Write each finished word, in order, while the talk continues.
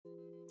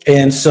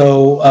And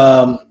so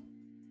I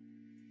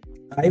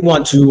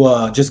want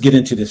to just get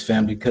into this,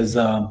 family, because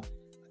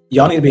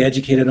y'all need to be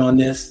educated on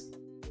this.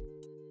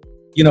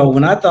 You know,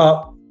 when I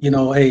thought,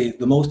 hey,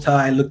 the Most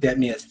High looked at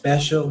me as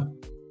special,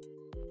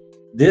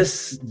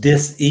 this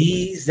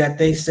dis-ease that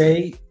they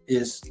say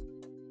is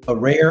a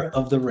rare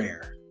of the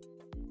rare.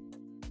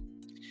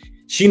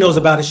 She knows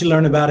about it. She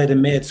learned about it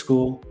in med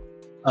school.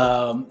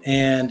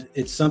 And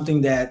it's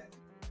something that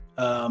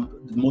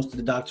most of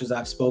the doctors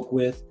I've spoke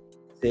with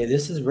say,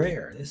 this is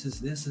rare. This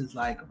is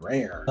like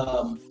rare.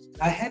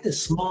 I had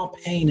this small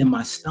pain in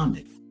my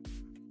stomach.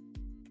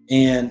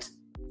 And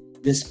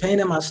this pain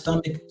in my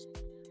stomach,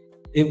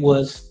 it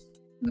was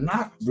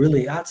not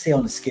really, I'd say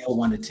on a scale of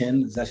 1 to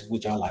 10, that's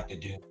what y'all like to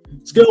do.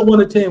 Scale of 1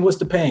 to 10, what's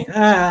the pain?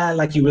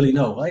 Like you really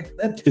know, like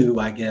a 2,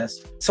 I guess.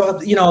 So,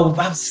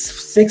 about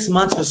 6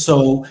 months or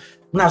so,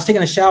 when I was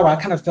taking a shower, I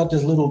kind of felt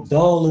this little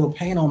dull little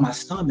pain on my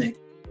stomach.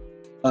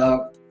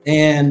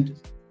 And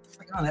it's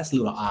like, oh, that's a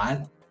little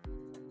odd.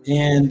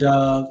 And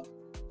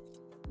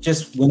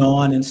just went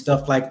on and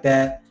stuff like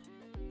that.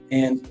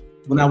 And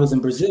when I was in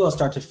Brazil, I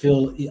started to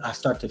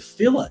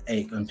feel an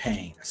ache and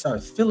pain. I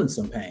started feeling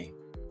some pain.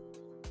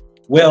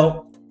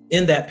 Well,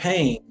 in that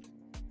pain,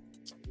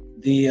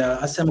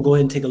 I said, I'm gonna go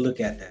ahead and take a look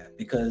at that,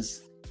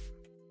 because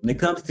when it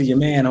comes to your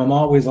man, I'm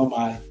always on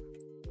my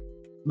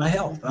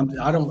health. I'm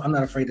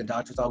not afraid of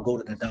doctors. I'll go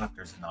to the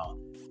doctors and all.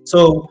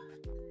 So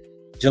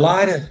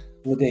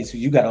what day? So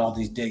you got all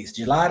these dates.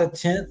 July the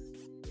 10th,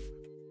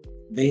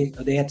 they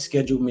had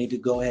scheduled me to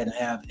go ahead and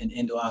have an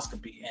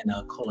endoscopy and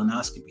a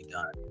colonoscopy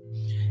done.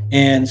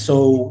 And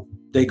so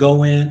they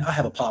go in, I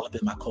have a polyp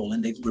in my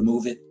colon, they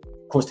remove it.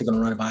 Of course, they're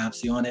gonna run a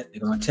biopsy on it.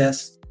 They're gonna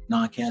test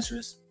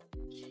non-cancerous.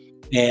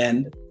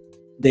 And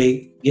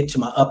they get to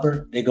my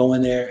upper, they go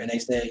in there and they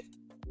say,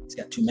 it's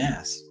got 2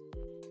 masses.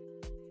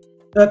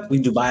 But we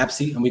do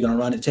biopsy and we're gonna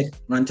run a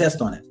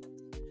test on it.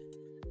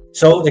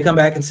 So they come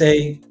back and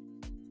say,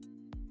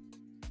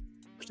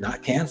 it's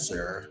not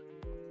cancer,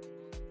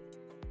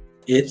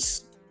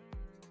 it's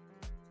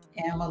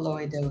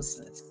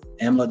amyloidosis.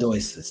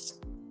 Amyloidosis.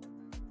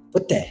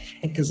 What the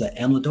heck is an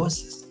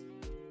amyloidosis?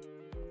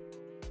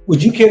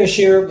 Would you care to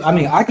share? I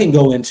mean, I can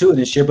go into it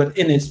and share, but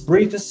in its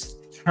briefest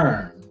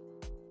term,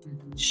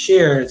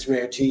 share its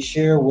rarity,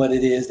 share what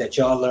it is that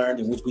y'all learned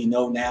and which we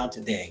know now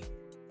today.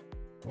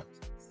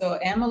 So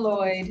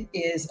amyloid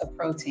is a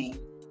protein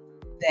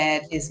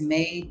that is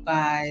made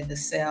by the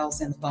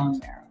cells in the bone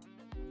marrow.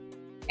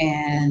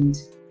 And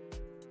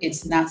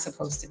it's not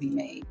supposed to be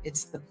made.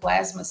 It's the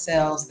plasma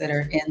cells that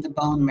are in the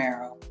bone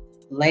marrow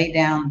lay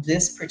down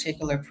this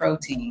particular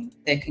protein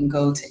that can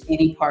go to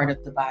any part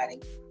of the body,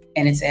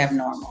 and it's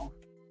abnormal.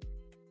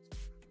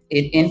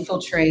 It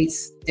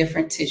infiltrates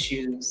different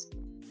tissues.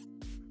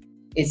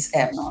 It's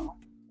abnormal.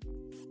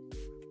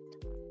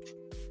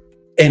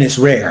 And it's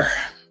rare.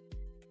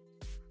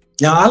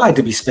 Now, I like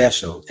to be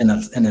special in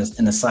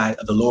the sight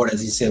of the Lord.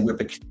 As he said, we're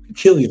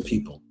peculiar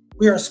people.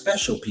 We are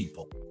special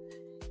people.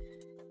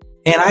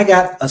 And I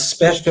got a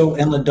special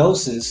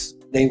amyloidosis.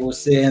 They were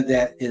saying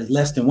that is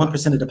less than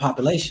 1% of the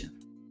population.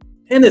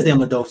 And this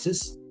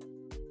amyloidosis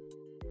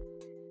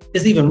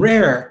is even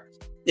rarer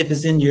if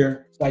it's in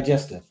your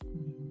digestive.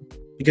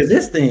 Because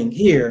this thing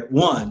here,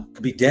 one,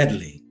 could be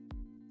deadly.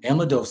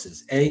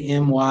 Amyloidosis,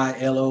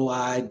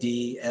 AMYLOIDS.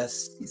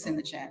 It's in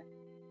the chat.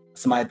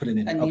 Somebody put it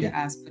in there. Anita Okay.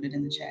 Oz put it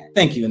in the chat.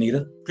 Thank you,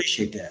 Anita.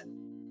 Appreciate that.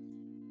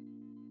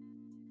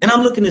 And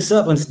I'm looking this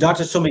up, and the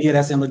doctor told me, yeah,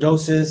 that's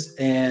amyloidosis.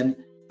 And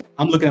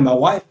I'm looking at my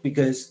wife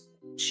because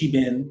she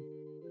been,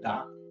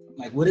 I'm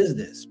like, what is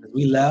this?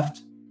 We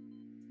left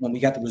when we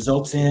got the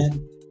results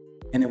in,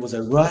 and it was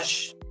a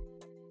rush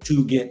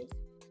to get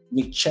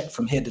me checked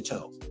from head to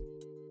toe.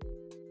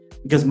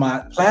 Because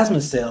my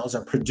plasma cells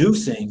are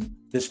producing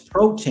this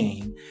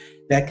protein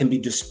that can be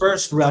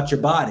dispersed throughout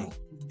your body,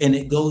 and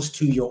it goes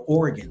to your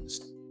organs.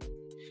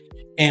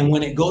 And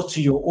when it goes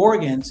to your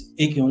organs,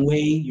 it can weigh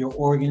your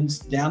organs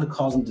down to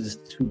cause them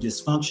to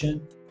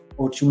dysfunction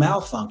or to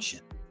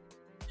malfunction.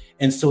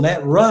 And so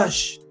that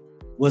rush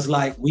was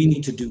like, we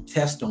need to do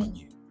tests on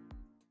you.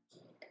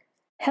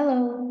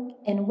 Hello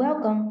and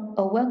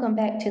welcome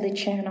back to the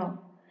channel.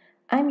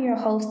 I'm your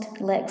host,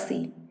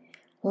 Lexi.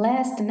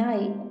 Last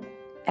night,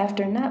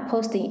 after not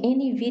posting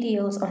any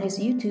videos on his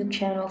YouTube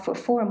channel for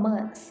 4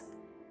 months,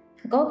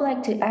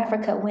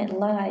 GoBlack2Africa went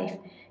live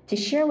to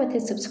share with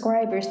his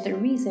subscribers the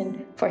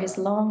reason for his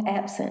long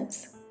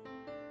absence.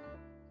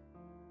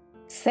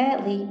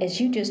 Sadly, as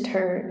you just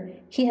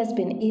heard, he has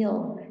been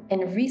ill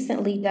and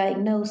recently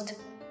diagnosed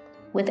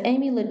with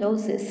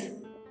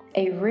amyloidosis,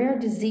 a rare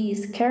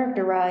disease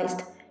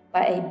characterized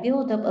by a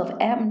buildup of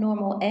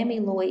abnormal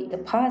amyloid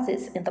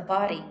deposits in the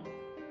body.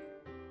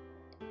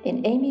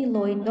 In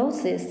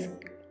amyloidosis,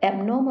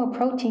 abnormal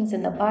proteins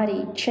in the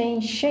body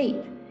change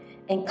shape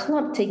and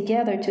clump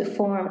together to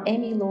form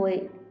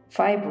amyloid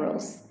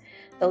fibrils.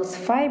 Those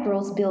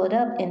fibrils build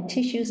up in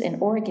tissues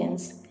and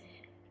organs,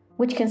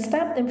 which can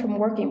stop them from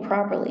working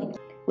properly.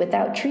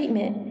 Without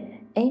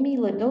treatment,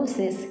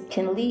 amyloidosis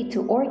can lead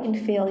to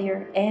organ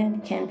failure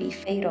and can be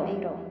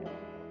fatal.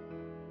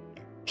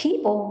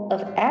 People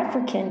of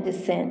African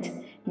descent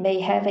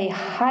may have a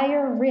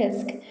higher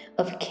risk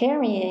of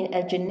carrying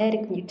a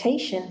genetic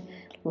mutation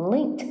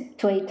linked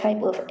to a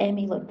type of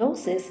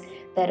amyloidosis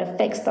that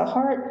affects the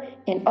heart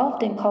and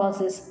often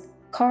causes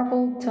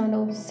carpal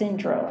tunnel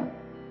syndrome.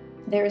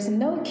 There is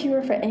no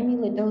cure for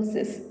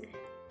amyloidosis.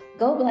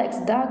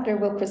 GoBlack's doctor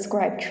will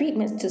prescribe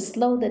treatments to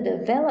slow the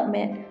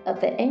development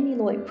of the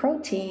amyloid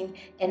protein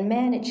and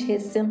manage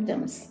his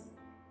symptoms.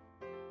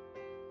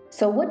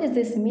 So what does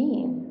this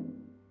mean?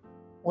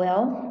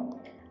 Well,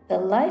 the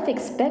life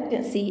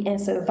expectancy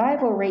and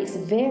survival rates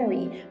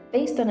vary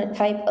based on the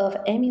type of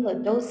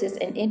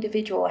amyloidosis an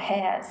individual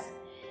has.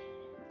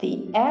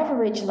 The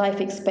average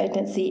life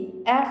expectancy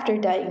after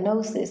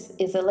diagnosis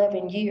is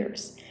 11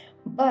 years,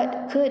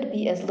 but could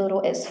be as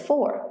little as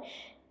 4.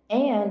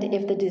 And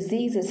if the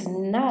disease is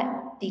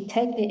not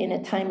detected in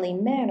a timely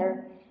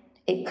manner,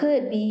 it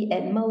could be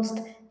at most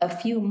a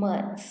few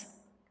months.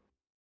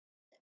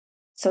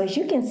 So as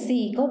you can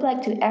see,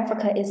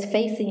 GoBlack2Africa is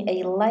facing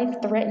a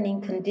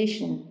life-threatening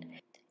condition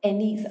and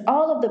needs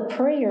all of the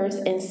prayers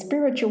and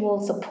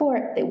spiritual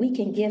support that we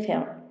can give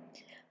him.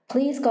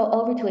 Please go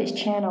over to his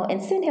channel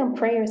and send him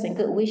prayers and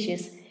good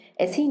wishes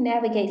as he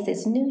navigates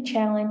this new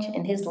challenge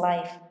in his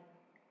life.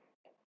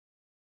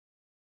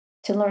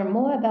 To learn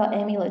more about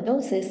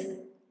amyloidosis,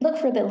 look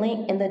for the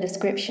link in the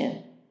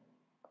description.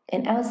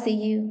 And I'll see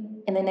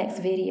you in the next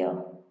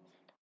video.